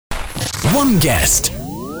One guest,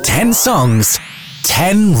 10 songs,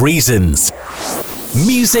 10 reasons.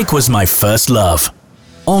 Music was my first love.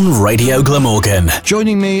 On Radio Glamorgan.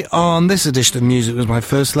 Joining me on this edition of Music Was My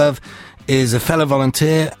First Love is a fellow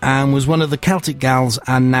volunteer and was one of the Celtic Gals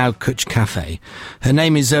and now Cwtch Cafe. Her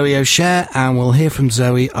name is Zoe O'Shea, and we'll hear from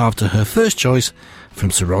Zoe after her first choice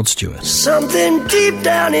from Sir Rod Stewart. Something deep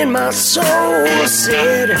down in my soul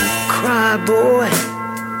said, cry boy.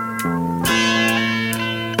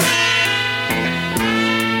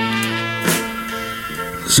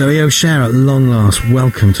 Zoe O'Shea, at long last,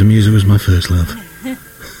 welcome to Music Was My First Love.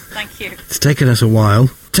 Thank you. It's taken us a while.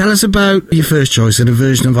 Tell us about your first choice and a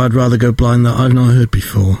version of I'd Rather Go Blind that I've not heard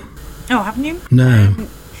before. Oh, haven't you? No.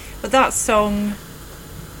 But that song,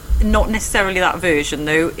 not necessarily that version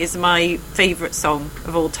though, is my favourite song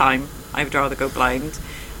of all time, I'd Rather Go Blind.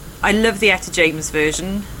 I love the Etta James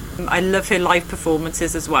version. I love her live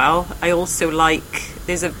performances as well. I also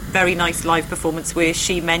there's a very nice live performance where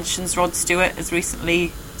she mentions Rod Stewart has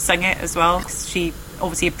recently sung it as well. She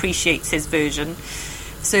obviously appreciates his version.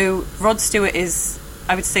 So Rod Stewart is,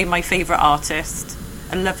 I would say, my favourite artist.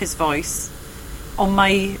 I love his voice. On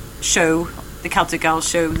my show, the Celtic Girls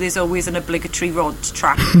show, there's always an obligatory Rod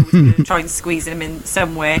track. I'm always going to try and squeeze him in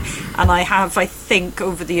somewhere. And I have, I think,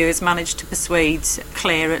 over the years managed to persuade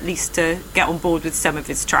Claire at least to get on board with some of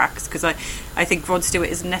his tracks, because I think Rod Stewart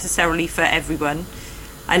isn't necessarily for everyone.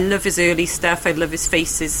 I love his early stuff. I love his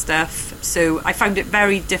Faces stuff. So I found it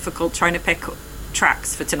very difficult trying to pick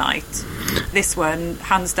tracks for tonight. This one,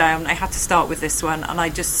 hands down, I had to start with this one, and I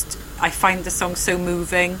find the song so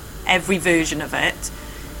moving, every version of it,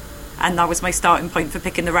 and that was my starting point for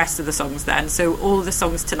picking the rest of the songs then. So all the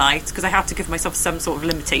songs tonight, because I have to give myself some sort of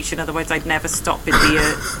limitation, otherwise I'd never stop in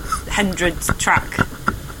the 100 track,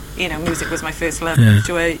 Music Was My First Love. Yeah.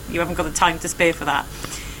 Sure, you haven't got the time to spare for that.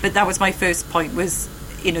 But that was my first point, was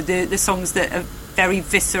the songs that are very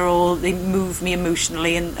visceral, they move me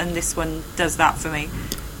emotionally, and this one does that for me.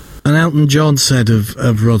 And Elton John said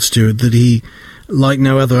of Rod Stewart that he, like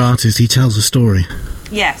no other artist, he tells a story.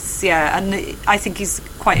 Yes, yeah, and I think he's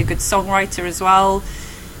quite a good songwriter as well.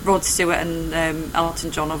 Rod Stewart and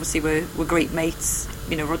Elton John obviously were great mates.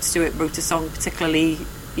 Rod Stewart wrote a song particularly,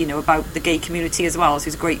 about the gay community as well, so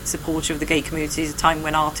he's a great supporter of the gay community at a time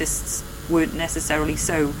when artists weren't necessarily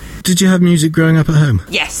so. Did you have music growing up at home?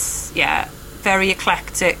 Yes, yeah. Very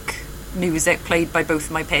eclectic music played by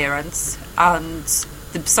both my parents, and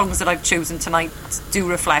the songs that I've chosen tonight do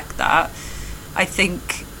reflect that. I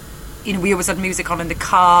think, we always had music on in the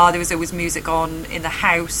car, there was always music on in the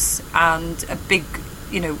house, and a big,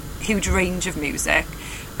 huge range of music.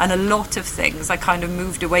 And a lot of things I kind of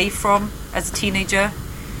moved away from as a teenager,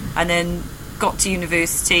 and then got to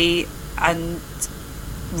university and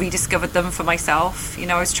rediscovered them for myself.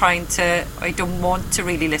 I don't want to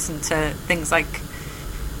really listen to things like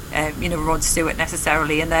Rod Stewart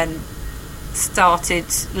necessarily, and then started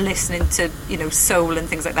listening to soul and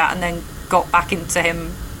things like that, and then got back into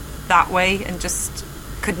him that way, and just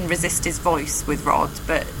couldn't resist his voice with Rod.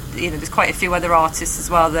 But there's quite a few other artists as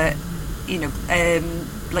well that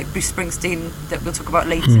like Bruce Springsteen, that we'll talk about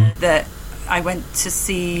later, that I went to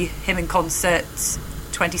see him in concert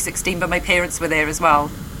 2016, but my parents were there as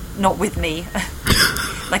well, not with me.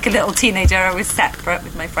 Like a little teenager, I was separate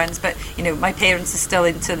with my friends, but my parents are still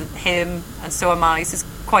into him, and so am I. So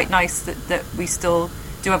it's quite nice that we still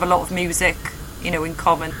do have a lot of music in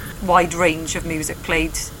common, wide range of music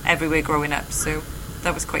played everywhere growing up, so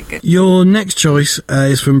that was quite good. Your next choice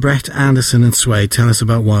is from Brett Anderson and Suede. Tell us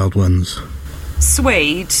about Wild Ones.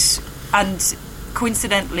 Suede, and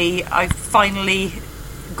coincidentally I finally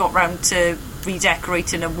got round to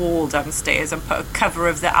redecorating a wall downstairs and put a cover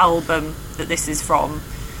of the album that this is from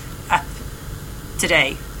up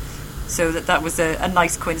today, so that was a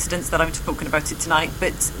nice coincidence that I'm talking about it tonight.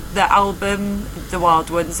 But the album, The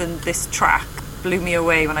Wild Ones, and this track blew me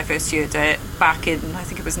away when I first heard it back in, I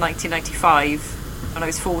think it was 1995, when I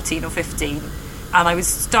was 14 or 15, and I was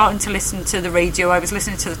starting to listen to the radio. I was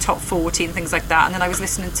listening to the top 40 and things like that, and then I was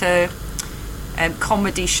listening to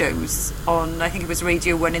comedy shows on, I think it was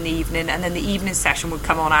Radio 1 in the evening, and then the evening session would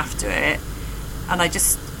come on after it, and I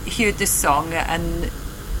just heard this song, and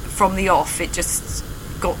from the off it just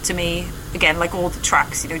got to me again, like all the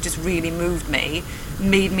tracks, just really moved me,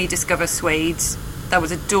 made me discover Suede. That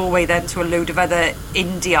was a doorway then to a load of other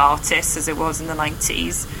indie artists, as it was in the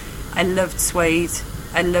 90s. I loved Suede,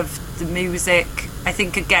 I loved the music. I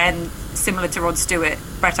think, again, similar to Rod Stewart,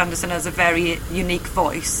 Brett Anderson has a very unique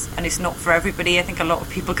voice, and it's not for everybody. I think a lot of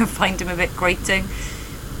people can find him a bit grating,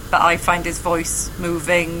 but I find his voice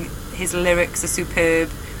moving, his lyrics are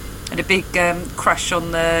superb, and a big crush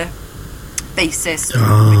on the bassist,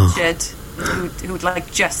 Richard. who'd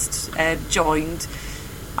like just joined.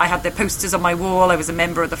 I had their posters on my wall. I was a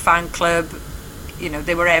member of the fan club. You know,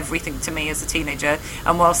 they were everything to me as a teenager.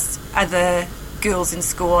 And whilst other girls in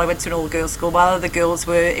school, I went to an all-girls school, while other girls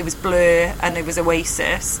it was Blur and it was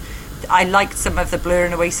Oasis. I liked some of the Blur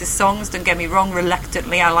and Oasis songs, don't get me wrong,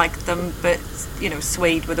 reluctantly I liked them, but, you know,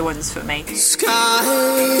 Suede were the ones for me. Sky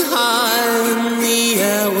high in the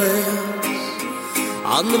airwaves,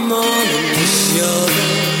 on the morning show.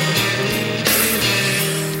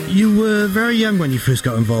 You were very young when you first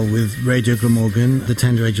got involved with Radio Glamorgan, the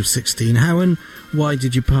tender age of 16. How and why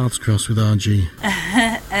did your paths cross with RG?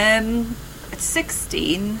 At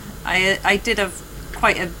 16, I did have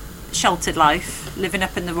quite a sheltered life, living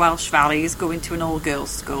up in the Welsh Valleys, going to an all-girls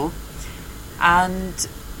school. And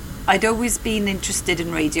I'd always been interested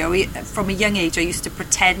in radio. From a young age, I used to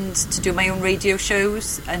pretend to do my own radio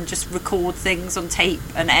shows and just record things on tape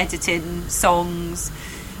and edit in songs.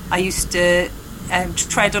 I used to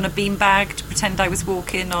tread on a beanbag to pretend I was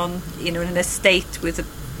walking on, you know, in an estate with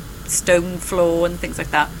a stone floor and things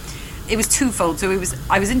like that. It was twofold. So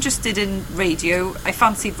I was interested in radio. I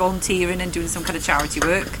fancied volunteering and doing some kind of charity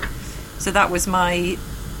work. So that was my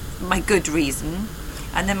good reason.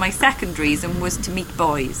 And then my second reason was to meet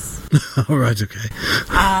boys. All right, okay.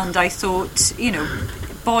 And I thought, you know,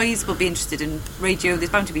 boys will be interested in radio.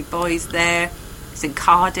 There's bound to be boys there. It's in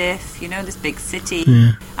Cardiff, you know, this big city.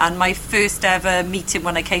 Yeah. And my first ever meeting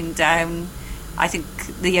when I came down, I think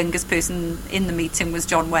the youngest person in the meeting was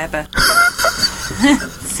John Webber.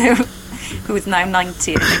 Who is now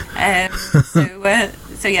 90.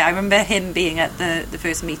 So yeah, I remember him being at the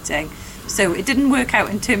first meeting. So it didn't work out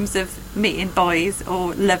in terms of meeting boys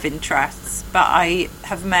or love interests, but I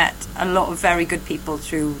have met a lot of very good people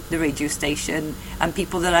through the radio station and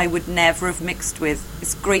people that I would never have mixed with.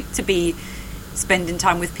 It's great to be spending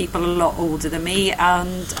time with people a lot older than me,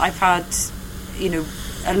 and I've had, you know,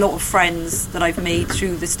 a lot of friends that I've made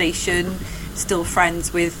through the station, still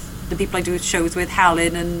friends with the people I do shows with,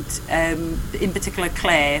 Helen and in particular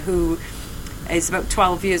Claire, who is about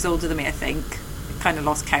 12 years older than me, I think. Kind of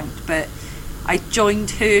lost count, but I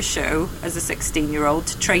joined her show as a 16-year-old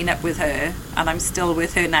to train up with her, and I'm still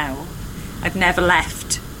with her now. I've never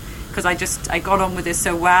left because I got on with her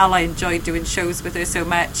so well. I enjoyed doing shows with her so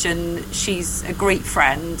much, and she's a great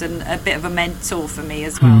friend and a bit of a mentor for me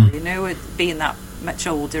as well, you know, being that much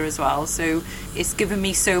older as well. So it's given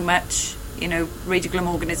me so much. You know, Radio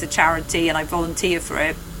Glamorgan is a charity and I volunteer for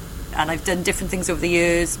it, and I've done different things over the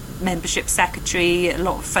years, membership secretary, a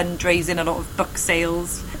lot of fundraising, a lot of book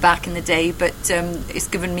sales back in the day, but it's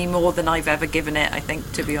given me more than I've ever given it, I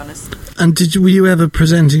think, to be honest. And were you ever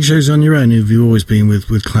presenting shows on your own, or have you always been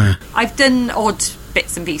with Claire? I've done odd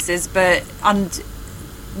bits and pieces, and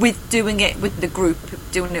with doing it with the group,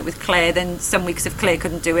 doing it with Claire, then some weeks if Claire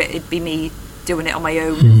couldn't do it, it'd be me doing it on my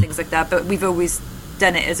own and things like that, but we've always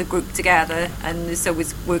done it as a group together, and it's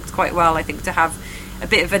always worked quite well, I think, to have a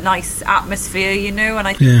bit of a nice atmosphere, you know, and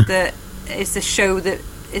I think that it's a show that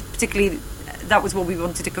particularly, that was what we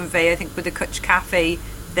wanted to convey, I think, with the Cwtch Cafe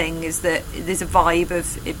thing, is that there's a vibe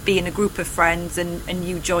of it being a group of friends and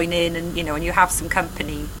you join in and, you know, and you have some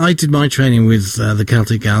company. I did my training with the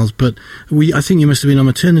Celtic Gals, but I think you must have been on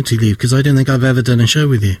maternity leave, because I don't think I've ever done a show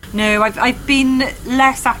with you. No, I've been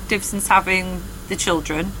less active since having the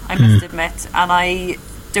children, I must admit, and I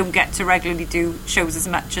don't get to regularly do shows as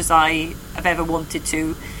much as I have ever wanted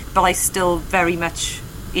to, but I still very much,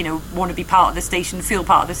 you know, want to be part of the station, feel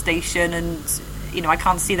part of the station, and, you know, I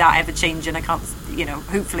can't see that ever changing. I can't, you know,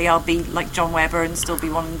 hopefully I'll be like John Webber and still be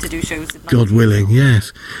wanting to do shows. God willing,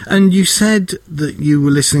 yes. And you said that you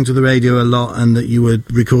were listening to the radio a lot and that you were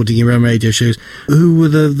recording your own radio shows. Who were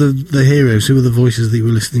the heroes? Who were the voices that you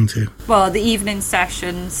were listening to? Well, the Evening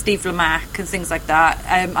Session, Steve Lamacq and things like that.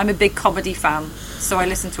 I'm a big comedy fan, so I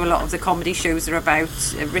listen to a lot of the comedy shows that are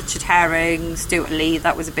about Richard Herring, Stuart Lee.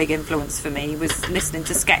 That was a big influence for me, was listening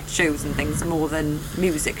to sketch shows and things more than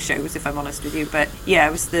music shows, if I'm honest with you. But yeah,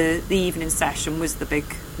 it was the Evening Session was the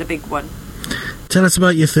big one. Tell us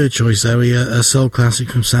about your third choice, Zoe, a soul classic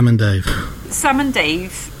from Sam and Dave. Sam and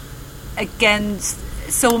Dave, again,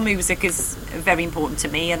 soul music is very important to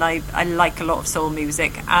me, and I like a lot of soul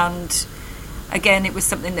music, and again, it was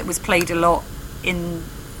something that was played a lot in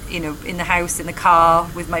the house, in the car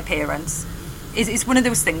with my parents. It's one of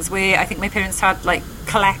those things where I think my parents had like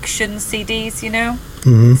collection CDs, you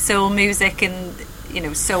know, soul music and, you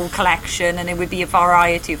know, soul collection, and it would be a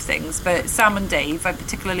variety of things. But Sam and Dave, I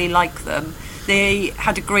particularly like them. They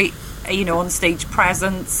had a great, you know, on-stage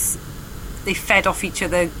presence. They fed off each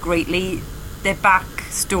other greatly. Their back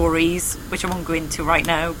stories, which I won't go into right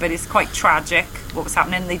now, but it's quite tragic what was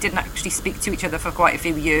happening. They didn't actually speak to each other for quite a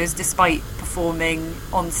few years, despite performing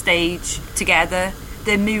on stage together.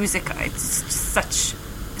 Their music, it's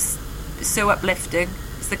so uplifting.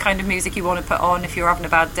 It's the kind of music you want to put on if you're having a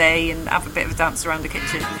bad day and have a bit of a dance around the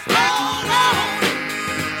kitchen.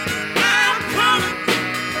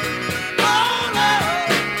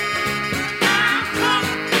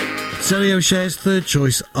 Zoe O'Shea's third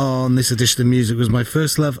choice on this edition of Music Was My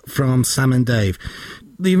First Love from Sam and Dave.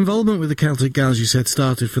 The involvement with the Celtic Gals, you said,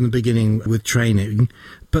 started from the beginning with training,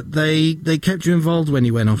 but they kept you involved when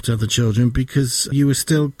you went off to other children because you were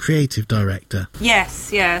still creative director.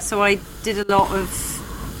 Yes, yeah. So I did a lot of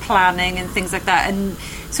planning and things like that, and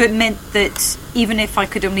so it meant that even if I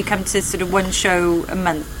could only come to sort of one show a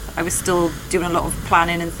month, I was still doing a lot of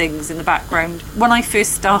planning and things in the background. When I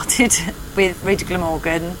first started with Radio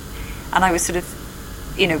Glamorgan, and I was sort of,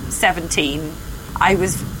 17, I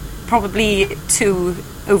was probably too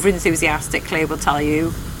over-enthusiastic, Claire will tell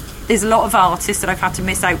you. There's a lot of artists that I've had to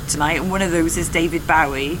miss out tonight, and one of those is David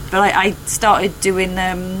Bowie. But I started doing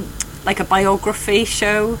like a biography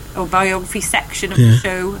show, or biography section of the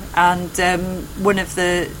show, and one of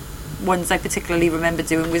the ones I particularly remember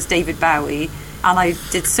doing was David Bowie, and I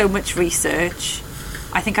did so much research.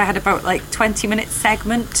 I think I had about 20-minute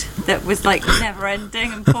segment that was never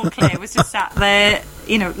ending, and poor Claire was just sat there,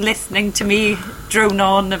 listening to me drone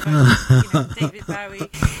on about David Bowie.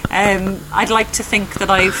 I'd like to think that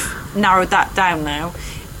I've narrowed that down now,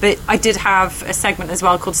 but I did have a segment as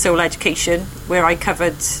well called Soul Education, where I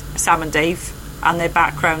covered Sam and Dave and their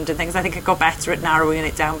background and things. I think I got better at narrowing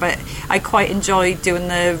it down, but I quite enjoyed doing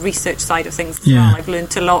the research side of things as well. I've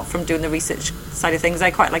learned a lot from doing the research side of things. I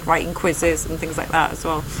quite like writing quizzes and things like that as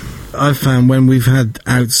well. I've found when we've had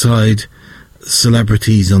outside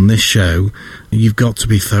celebrities on this show, you've got to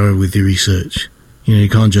be thorough with your research. You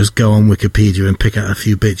can't just go on Wikipedia and pick out a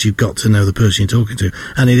few bits. You've got to know the person you're talking to,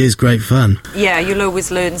 and it is great fun. Yeah, you'll always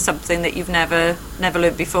learn something that you've never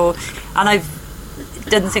learned before. And I've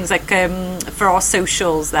done things like for our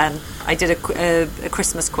socials. Then I did a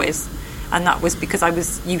Christmas quiz, and that was because I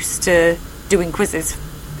was used to doing quizzes,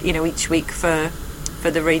 each week for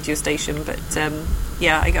the radio station. But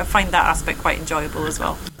I find that aspect quite enjoyable as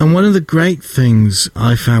well. And one of the great things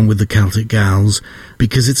I found with the Celtic Gals,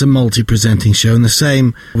 because it's a multi-presenting show, and the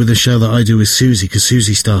same with the show that I do with Susie, because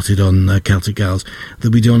Susie started on Celtic Gals, that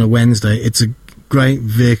we do on a Wednesday. It's a great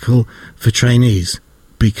vehicle for trainees,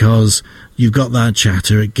 because you've got that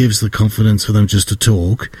chatter, it gives the confidence for them just to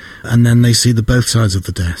talk, and then they see the both sides of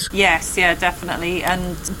the desk. Yes, yeah, definitely.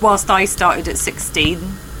 And whilst I started at 16,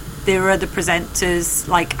 there were other presenters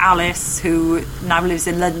like Alice, who now lives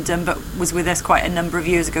in London but was with us quite a number of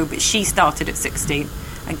years ago, but she started at 16.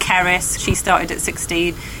 And Keris, she started at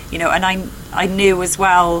 16, and I knew as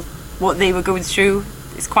well what they were going through.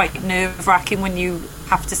 It's quite nerve-wracking when you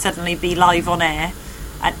have to suddenly be live on air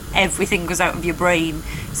and everything goes out of your brain.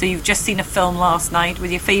 So you've just seen a film last night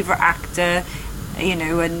with your favourite actor,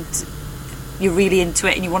 and you're really into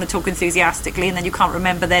it and you want to talk enthusiastically, and then you can't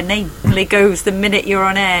remember their name. And it goes the minute you're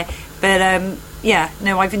on air. But I've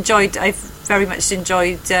very much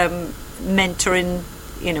enjoyed mentoring,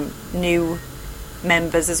 new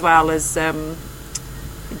members, as well as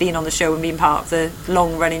being on the show and being part of the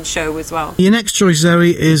long-running show as well. Your next choice,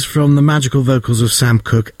 Zoe, is from the magical vocals of Sam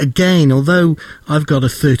Cooke. Again, although I've got a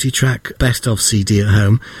 30-track best-of CD at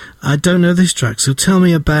home, I don't know this track, so tell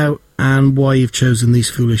me about and why you've chosen These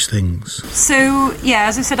Foolish Things. So,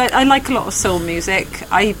 as I said, I like a lot of soul music.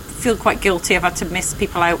 I feel quite guilty I've had to miss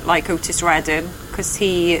people out like Otis Redding, because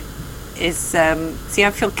he is...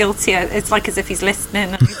 I feel guilty. It's like as if he's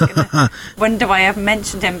listening and he's gonna wonder why I haven't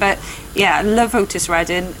mentioned him. But, I love Otis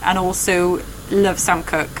Redding and also love Sam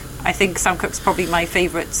Cooke. I think Sam Cooke's probably my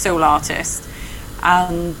favourite soul artist.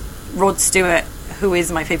 And Rod Stewart, who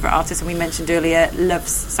is my favourite artist, and we mentioned earlier,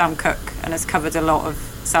 loves Sam Cooke and has covered a lot of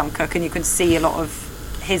Sam Cooke, and you can see a lot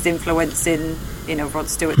of his influence in Rod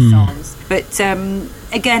Stewart's songs. But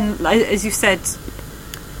again, as you said,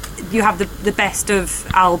 you have the best of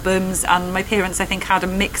albums, and my parents, I think, had a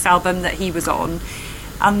mix album that he was on,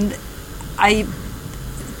 and I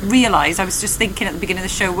realised, I was just thinking at the beginning of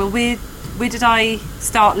the show, well, where did I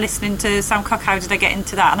start listening to Sam Cooke? How did I get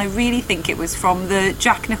into that? And I really think it was from the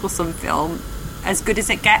Jack Nicholson film As Good As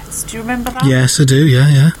It Gets. Do you remember that? Yes, I do,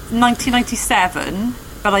 yeah. 1997,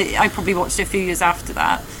 but I probably watched it a few years after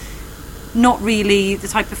that. Not really the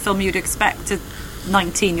type of film you'd expect a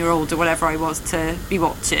 19-year-old or whatever I was to be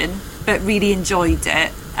watching, but really enjoyed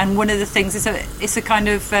it. And one of the things is it's a kind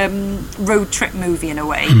of road trip movie in a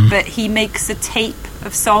way, but he makes a tape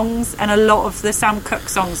of songs, and a lot of the Sam Cooke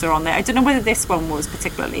songs are on there. I don't know whether this one was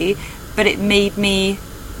particularly, but it made me,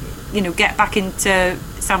 get back into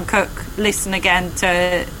Sam Cooke, listen again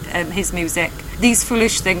to his music. These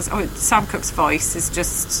Foolish Things, Sam Cooke's voice is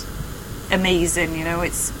just amazing, you know,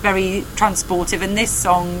 it's very transportive, and this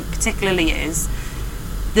song particularly is.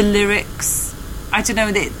 The lyrics, I don't know,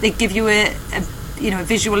 they give you a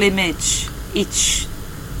visual image, each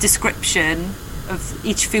description of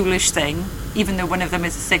each foolish thing, even though one of them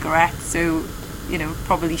is a cigarette, so, you know,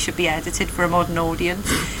 probably should be edited for a modern audience.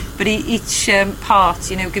 But each part,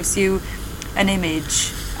 you know, gives you an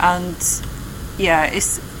image, and yeah,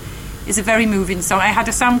 it's a very moving song. I had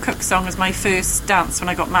a Sam Cooke song as my first dance when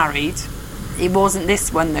I got married. It wasn't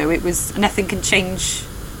this one though, it was Nothing Can Change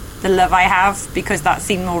the Love I Have, because that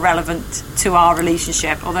seemed more relevant to our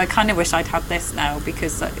relationship, although I kind of wish I'd had this now,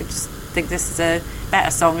 because I just think this is a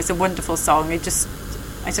better song. It's a wonderful song. I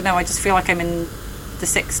don't know, I just feel like I'm in the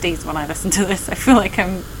 60s when I listen to this. I feel like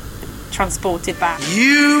I'm transported back.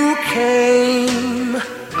 You came,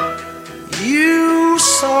 you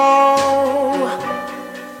saw,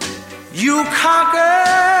 you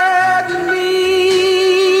conquered me.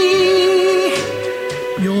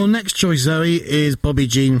 Your next choice, Zoe, is Bobby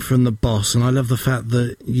Jean from The Boss, and I love the fact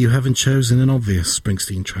that you haven't chosen an obvious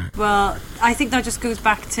Springsteen track. Well, I think that just goes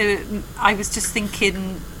back to, I was just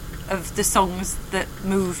thinking of the songs that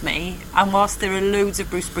move me, and whilst there are loads of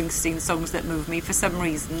Bruce Springsteen songs that move me, for some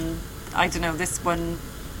reason, I don't know, this one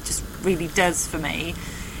just really does for me.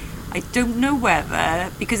 I don't know whether,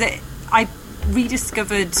 because I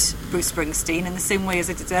rediscovered Bruce Springsteen in the same way as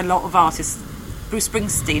I did a lot of artists. Bruce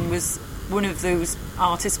Springsteen was one of those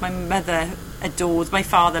artists my mother adored. My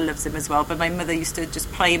father loves him as well, but my mother used to just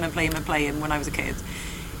play him and play him and play him when I was a kid.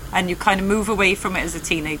 And you kind of move away from it as a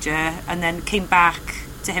teenager, and then came back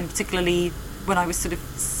to him, particularly when I was sort of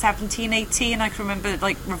 17, 18. I can remember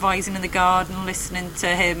like revising in the garden, listening to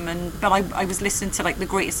him, but I was listening to like the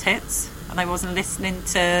greatest hits, and I wasn't listening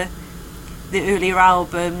to the earlier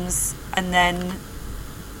albums, and then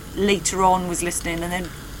later on was listening, and then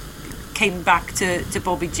came back to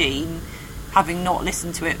Bobby Jean, having not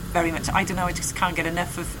listened to it very much. I don't know, I just can't get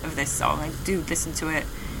enough of this song. I do listen to it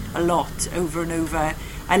a lot, over and over.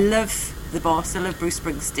 I love The Boss, I love Bruce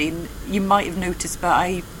Springsteen. You might have noticed, but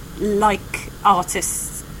I like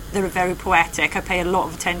artists that are very poetic. I pay a lot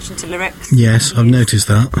of attention to lyrics. Yes, I've noticed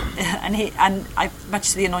that. And I, much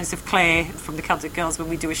to the annoyance of Claire from the Celtic Girls when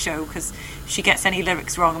we do a show, because she gets any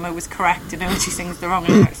lyrics wrong, I'm always correcting her when she sings the wrong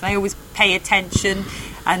lyrics. And I always pay attention,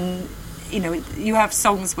 and you know, you have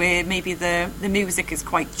songs where maybe the music is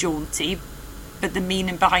quite jaunty, but the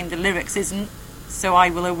meaning behind the lyrics isn't. So I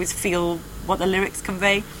will always feel what the lyrics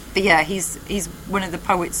convey. But yeah, he's one of the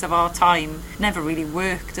poets of our time. Never really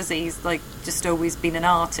worked, does he? He's like just always been an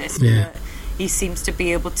artist. Yeah. He seems to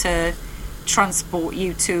be able to transport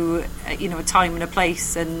you to a time and a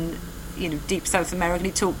place, and deep South America.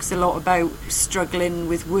 He talks a lot about struggling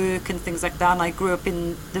with work and things like that. And I grew up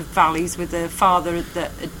in the valleys with a father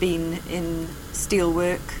that had been in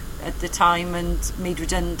steelwork at the time and made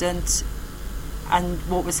redundant. And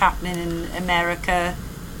what was happening in America,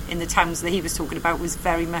 in the towns that he was talking about, was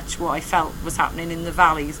very much what I felt was happening in the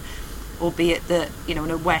valleys, albeit that in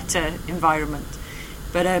a wetter environment.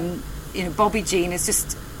 But Bobby Jean is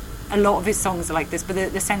just, a lot of his songs are like this, but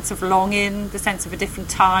the sense of longing, the sense of a different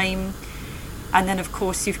time, and then of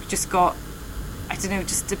course you've just got, I don't know,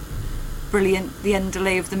 just a brilliant, the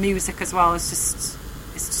underlay of the music as well. It's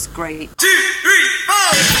just great. 2, 3, 4.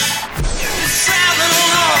 Traveling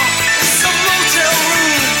along in some motel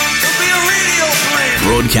room, there'll be a radio playing.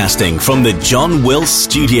 Broadcasting from the John Wills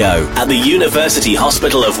Studio at the University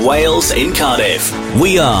Hospital of Wales in Cardiff.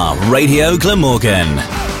 We are Radio Glamorgan.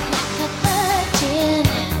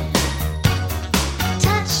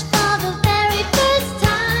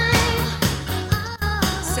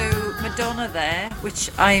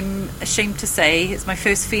 Which I'm ashamed to say is my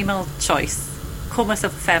first female choice. Call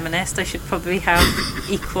myself a feminist. I should probably have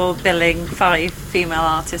equal billing, 5 female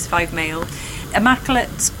artists, 5 male.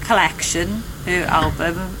 Immaculate Collection, her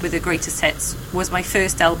album with her greatest hits, was my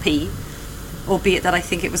first LP, albeit that I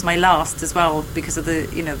think it was my last as well, because of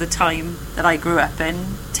the time that I grew up in.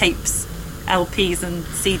 Tapes, LPs and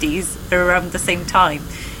CDs are around the same time.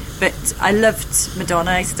 But I loved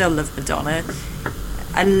Madonna. I still love Madonna.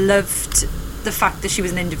 I loved the fact that she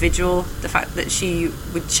was an individual, the fact that she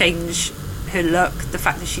would change her look, the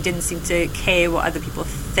fact that she didn't seem to care what other people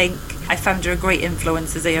think. I found her a great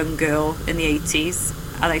influence as a young girl in the 80s,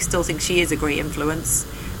 and I still think she is a great influence.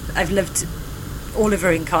 I've loved all of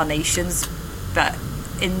her incarnations, but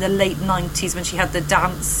in the late 90s when she had the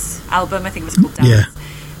Dance album, I think it was called Dance, yeah,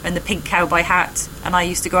 and the pink cowboy hat, and I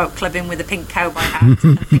used to go out clubbing with a pink cowboy hat.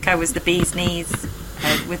 I think I was the bee's knees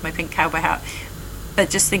with my pink cowboy hat. but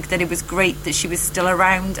just think that it was great that she was still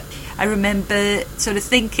around. I remember sort of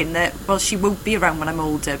thinking that, well, she won't be around when I'm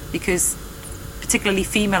older, because particularly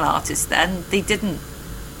female artists then, they didn't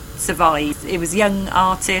survive. It was young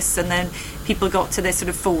artists, and then people got to their sort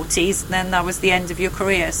of 40s, and then that was the end of your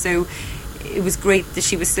career. So it was great that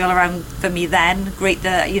she was still around for me then. Great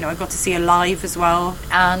that, I got to see her live as well,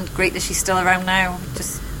 and great that she's still around now.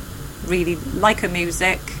 Just really like her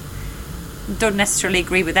music. Don't necessarily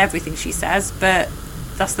agree with everything she says, but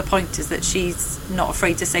that's the point, is that she's not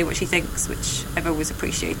afraid to say what she thinks, which I've always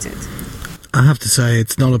appreciated. I have to say,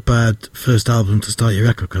 it's not a bad first album to start your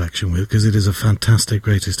record collection with, because it is a fantastic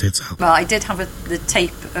greatest hits album. Well, I did have the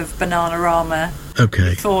tape of Bananarama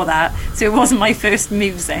before that, so it wasn't my first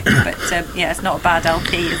music, but it's not a bad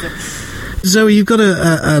LP, is it? Zoe, you've got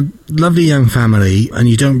a lovely young family, and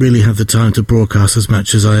you don't really have the time to broadcast as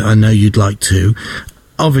much as I know you'd like to.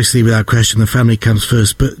 Obviously, without question, the family comes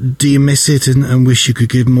first, but do you miss it and wish you could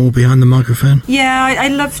give more behind the microphone? Yeah, I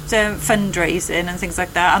loved fundraising and things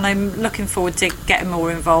like that, and I'm looking forward to getting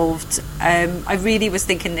more involved. I really was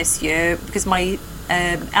thinking this year, because my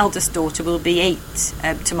eldest daughter will be 8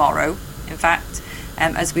 tomorrow, in fact,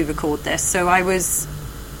 as we record this. So I was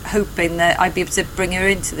hoping that I'd be able to bring her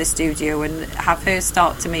into the studio and have her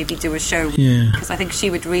start to maybe do a show. Yeah. Because I think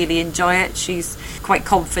she would really enjoy it. She's quite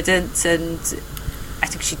confident, and I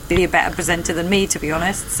think she'd be a better presenter than me, to be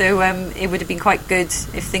honest. So it would have been quite good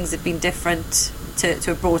if things had been different to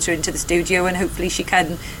have brought her into the studio, and hopefully she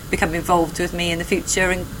can become involved with me in the future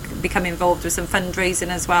and become involved with some fundraising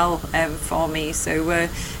as well for me. So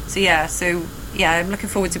I'm looking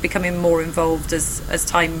forward to becoming more involved as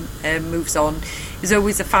time moves on. There's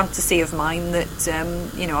always a fantasy of mine that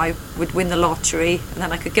I would win the lottery, and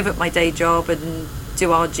then I could give up my day job and do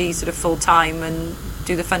RG sort of full time and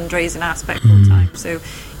do the fundraising aspect full time. So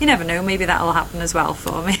you never know, maybe that'll happen as well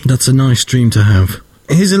for me. That's a nice dream to have.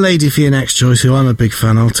 Here's a lady for your next choice who I'm a big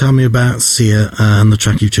fan of. Tell me about Sia and the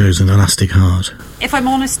track you've chosen, Elastic Heart. If I'm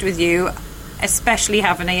honest with you, especially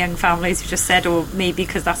having a young family, as you just said, or maybe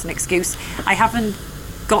because that's an excuse, I haven't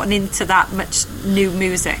gotten into that much new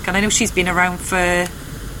music, and I know she's been around for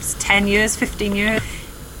 10 years, 15 years,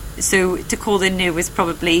 so to call them new is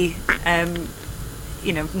probably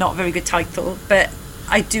not a very good title, but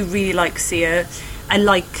I do really like Sia. I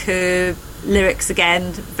like her lyrics,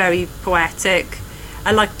 again, very poetic.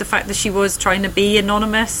 I like the fact that she was trying to be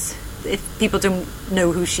anonymous. If people don't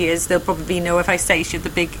know who she is, they'll probably know if I say she had the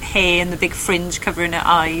big hair and the big fringe covering her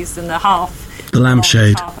eyes and the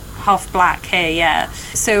lampshade, half black hair. Yeah.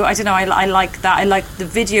 So I don't know. I like that. I like the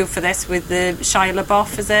video for this with the Shia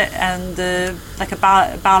LaBeouf, is it, and like a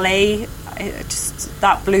ballet.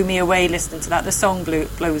 That blew me away listening to that. The song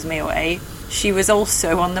blows me away. She was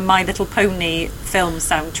also on the My Little Pony film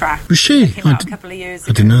soundtrack. Was she? That came out a couple of years ago.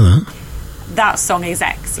 I didn't know that. That song is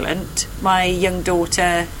excellent. My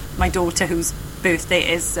daughter whose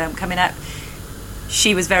birthday is coming up,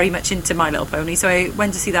 she was very much into My Little Pony, so I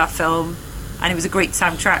went to see that film, and it was a great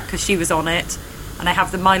soundtrack because she was on it. And I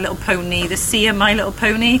have the My Little Pony, the Sia My Little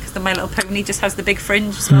Pony, because the My Little Pony just has the big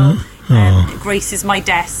fringe as well. It graces my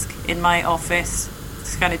desk in my office.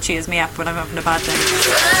 It kind of cheers me up when I'm having a bad day.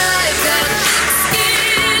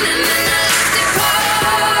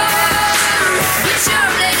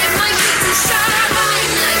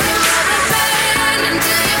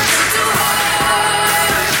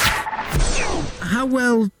 How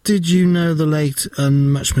well did you know the late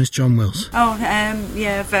and much missed John Wills?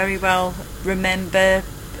 Yeah, very well. Remember,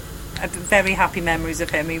 very happy memories of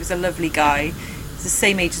him. He was a lovely guy. He's the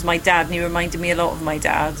same age as my dad, and he reminded me a lot of my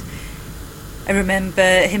dad. I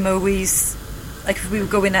remember him always, like if we were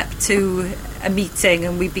going up to a meeting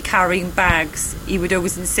and we'd be carrying bags, he would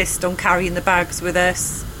always insist on carrying the bags with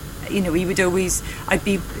us. He would always, I'd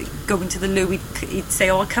be going to the loo, he'd say,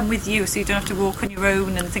 I'll come with you so you don't have to walk on your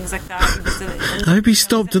own and things like that. He was I hope he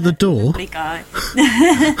stopped at the door. Lovely guy.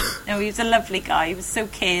 No, he was a lovely guy. He was so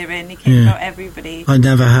caring. He cared about everybody. I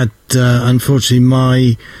never had, unfortunately,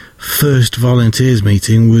 my first volunteers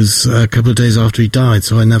meeting was a couple of days after he died,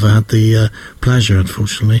 so I never had the pleasure,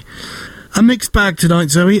 unfortunately. A mixed bag tonight,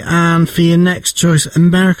 Zoe, and for your next choice,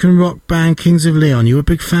 American rock band Kings of Leon. You a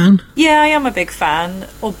big fan? Yeah, I am a big fan,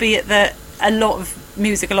 albeit that a lot of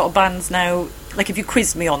music, a lot of bands now, like if you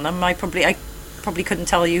quizzed me on them, I probably couldn't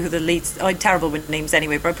tell you who the lead... I'm terrible with names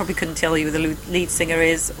anyway, but I probably couldn't tell you who the lead singer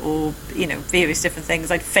is, or, various different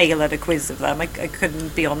things. I'd fail at a quiz of them. I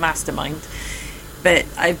couldn't be on Mastermind. But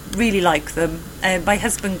I really like them. My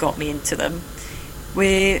husband got me into them.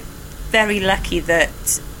 We're very lucky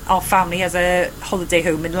that our family has a holiday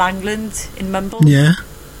home in Langland, in Mumbles. Yeah.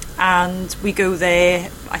 And we go there,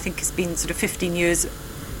 I think it's been sort of 15 years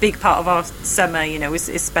big part of our summer, you know,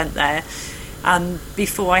 is spent there. And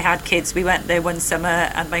before I had kids, we went there one summer,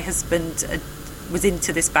 and my husband was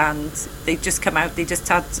into this band. They'd just come out, they just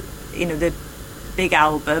had, you know, the big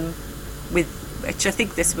album, with which I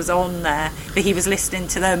think this was on there, but he was listening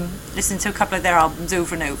to a couple of their albums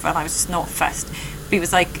over and over, and I was just not fussed. But he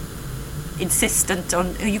was like insistent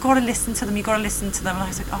on, oh, you got to listen to them, and I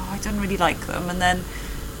was like, oh, I don't really like them. And then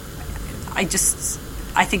I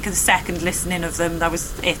think of the second listening of them, that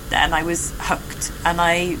was it then. I was hooked, and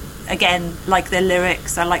I, again, like their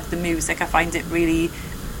lyrics, I like the music, I find it really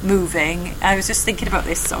moving. I was just thinking about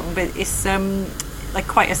this song, but it's like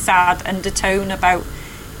quite a sad undertone about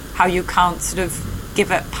how you can't sort of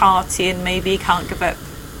give up partying, maybe can't give up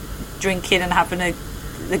drinking and having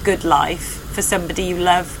the good life for somebody you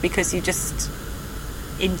love because you're just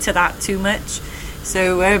into that too much.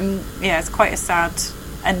 So yeah, it's quite a sad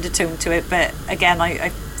undertone to it, but again, I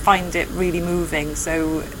find it really moving,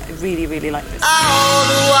 so I really, really like this. All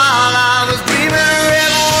the while I was dreaming a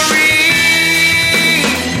revelry.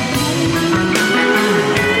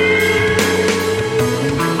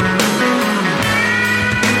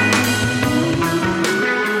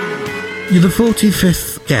 You're the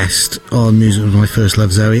 45th guest on Music Was My First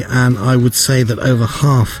Love, Zoe, and I would say that over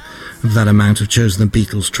half of that amount have chosen the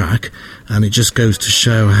Beatles track, and it just goes to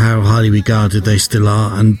show how highly regarded they still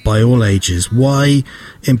are, and by all ages. Why,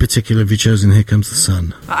 in particular, have you chosen Here Comes the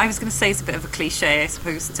Sun? I was going to say it's a bit of a cliche, I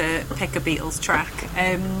suppose, to pick a Beatles track,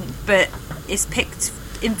 but it's picked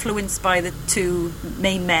influenced by the two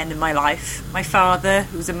main men in my life. My father,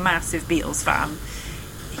 who's a massive Beatles fan,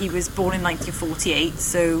 he was born in 1948,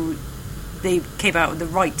 so they came out at the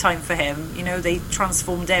right time for him. You know, they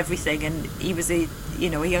transformed everything, and he was a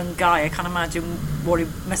young guy. I can't imagine what it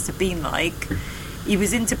must have been like. He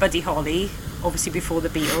was into Buddy Holly, obviously before the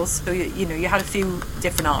Beatles, so you know, you had a few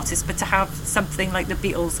different artists, but to have something like the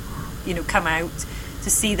Beatles, you know, come out, to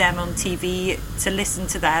see them on TV, to listen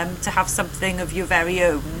to them, to have something of your very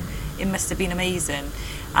own, it must have been amazing.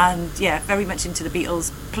 And yeah, very much into the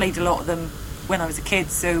Beatles, played a lot of them when I was a kid,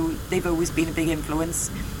 so they've always been a big influence.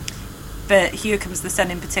 But Here Comes the Sun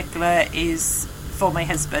in particular is for my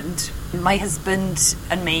husband. My husband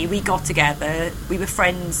and me, we got together. We were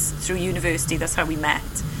friends through university, that's how we met.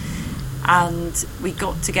 And we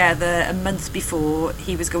got together a month before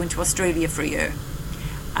he was going to Australia for a year.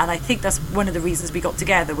 And I think that's one of the reasons we got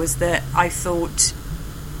together, was that I thought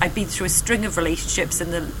I'd been through a string of relationships,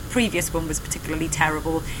 and the previous one was particularly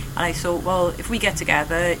terrible. And I thought, well, if we get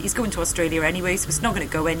together, he's going to Australia anyway, so it's not going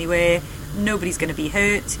to go anywhere. Nobody's going to be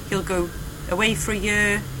hurt. He'll go away for a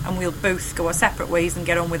year, and we'll both go our separate ways and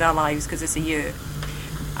get on with our lives because it's a year.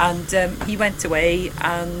 And he went away,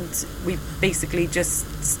 and we basically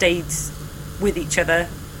just stayed with each other,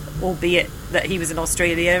 albeit that he was in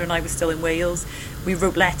Australia and I was still in Wales. We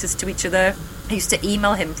wrote letters to each other. I used to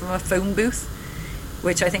email him from a phone booth,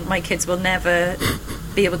 which I think my kids will never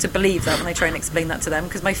be able to believe that when I try and explain that to them,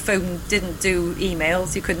 because my phone didn't do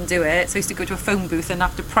emails, you couldn't do it, so I used to go to a phone booth and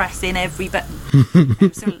have to press in every button.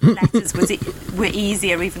 So letters were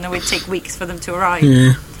easier, even though it'd take weeks for them to arrive.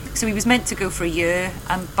 Yeah. So he was meant to go for a year,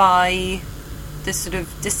 and by the sort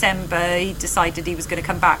of December he decided he was going to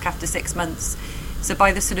come back after 6 months. So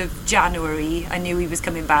by the sort of January I knew he was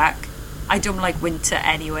coming back. I don't like winter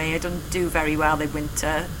anyway, I don't do very well in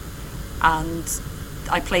winter, and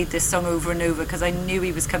I played this song over and over because I knew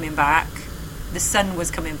he was coming back, the sun was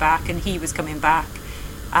coming back, and he was coming back.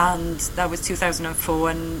 And that was 2004,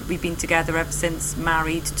 and we've been together ever since,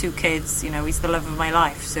 married, 2 kids. You know, he's the love of my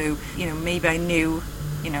life. So, you know, maybe I knew,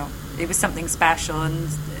 you know, it was something special and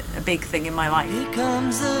a big thing in my life. Here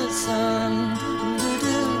comes the sun,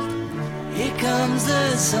 doo-doo. Here comes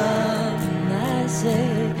the sun, and I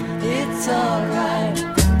say it's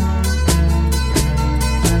alright.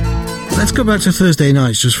 Let's go back to Thursday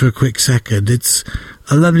nights just for a quick second. It's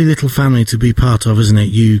a lovely little family to be part of, isn't it?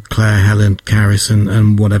 You, Claire, Helen, Caris,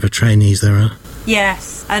 and whatever trainees there are.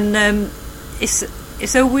 Yes, and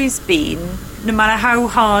it's always been, no matter how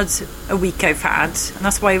hard a week I've had, and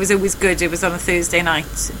that's why it was always good, it was on a Thursday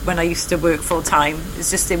night when I used to work full time.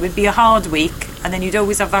 It's just, it would be a hard week, and then you'd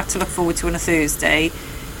always have that to look forward to on a Thursday,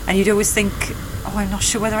 and you'd always think, oh, I'm not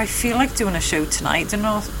sure whether I feel like doing a show tonight. I'm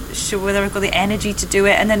not sure whether I've got the energy to do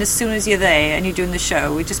it. And then as soon as you're there and you're doing the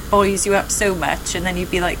show, it just buoys you up so much. And then you'd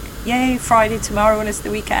be like, yay, Friday tomorrow and it's the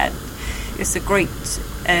weekend. It's a great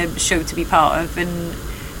show to be part of, and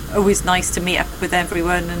always nice to meet up with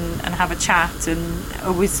everyone and have a chat, and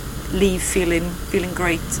always leave feeling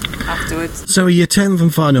great afterwards. So your 10th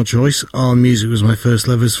and final choice on Music Was My First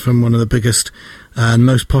Love is from one of the biggest and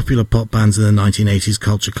most popular pop bands in the 1980s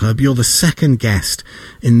Culture Club. You're the second guest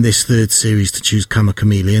in this third series to choose Come a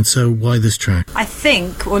Chameleon, so why this track? I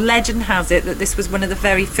think, or legend has it, that this was one of the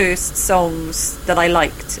very first songs that I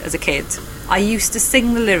liked as a kid. I used to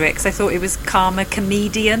sing the lyrics. I thought it was Karma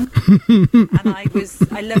Comedian. And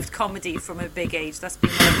I loved comedy from a big age. That's been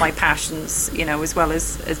one of my passions, you know, as well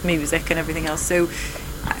as music and everything else. So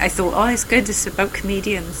I thought, oh, it's good, it's about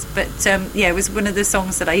comedians. But yeah, it was one of the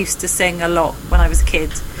songs that I used to sing a lot when I was a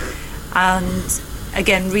kid. And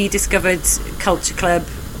again, rediscovered Culture Club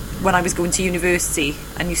when I was going to university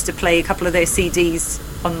and used to play a couple of their CDs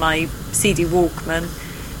on my CD Walkman.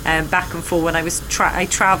 Back and forth when I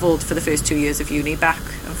travelled for the first 2 years of uni, back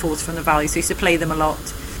and forth from the valley, so I used to play them a lot.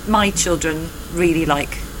 My children really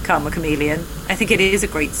like Karma Chameleon. I think it is a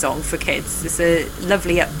great song for kids. It's a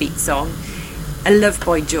lovely upbeat song. I love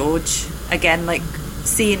Boy George. Again, like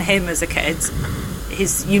seeing him as a kid,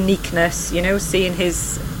 his uniqueness, you know, seeing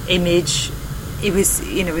his image, it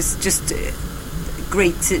was just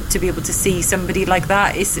great to be able to see somebody like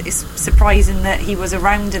that. It's surprising that he was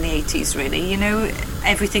around in the 80s, really. You know,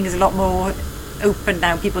 everything is a lot more open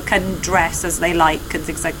now. People can dress as they like and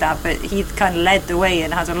things like that, but he kind of led the way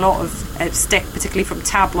and had a lot of stick, particularly from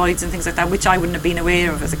tabloids and things like that, which I wouldn't have been aware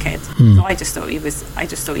of as a kid. So I just thought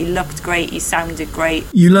he looked great, he sounded great.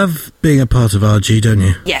 You love being a part of RG, don't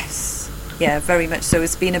you? Yes, yeah, very much so.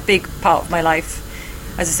 It's been a big part of my life.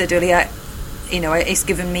 As I said earlier, you know, it's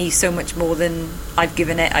given me so much more than I've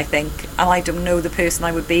given it, I think. And I don't know the person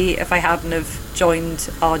I would be if I hadn't have joined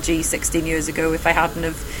RG 16 years ago, if I hadn't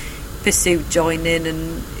have pursued joining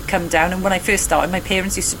and come down. And when I first started, my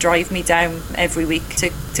parents used to drive me down every week to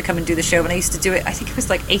come and do the show. And I used to do it, I think it was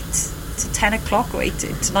like 8 to 10 o'clock or 8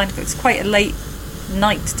 to 9 o'clock. It's quite a late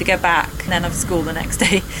night to get back and then have school the next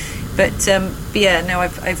day. But yeah, no,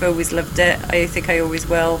 I've always loved it. I think I always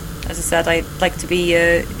will. As I said, I'd like to be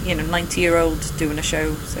a 90-year-old doing a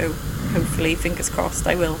show, so hopefully, fingers crossed,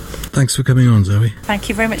 I will. Thanks for coming on, Zoe. Thank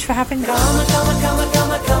you very much for having me. Come a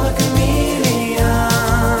chameleon.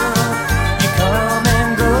 You come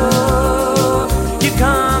and go. You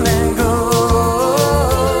come and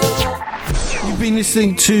go. You've been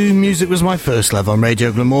listening to Music Was My First Love on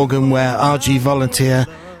Radio Glamorgan, where RG volunteer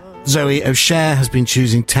Zoe O'Shea has been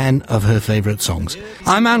choosing 10 of her favourite songs.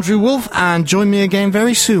 I'm Andrew Wolfe, and join me again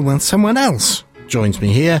very soon when someone else joins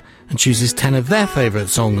me here and chooses 10 of their favourite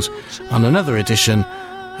songs on another edition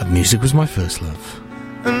of Music Was My First Love.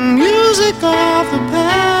 The music of the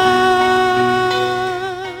past.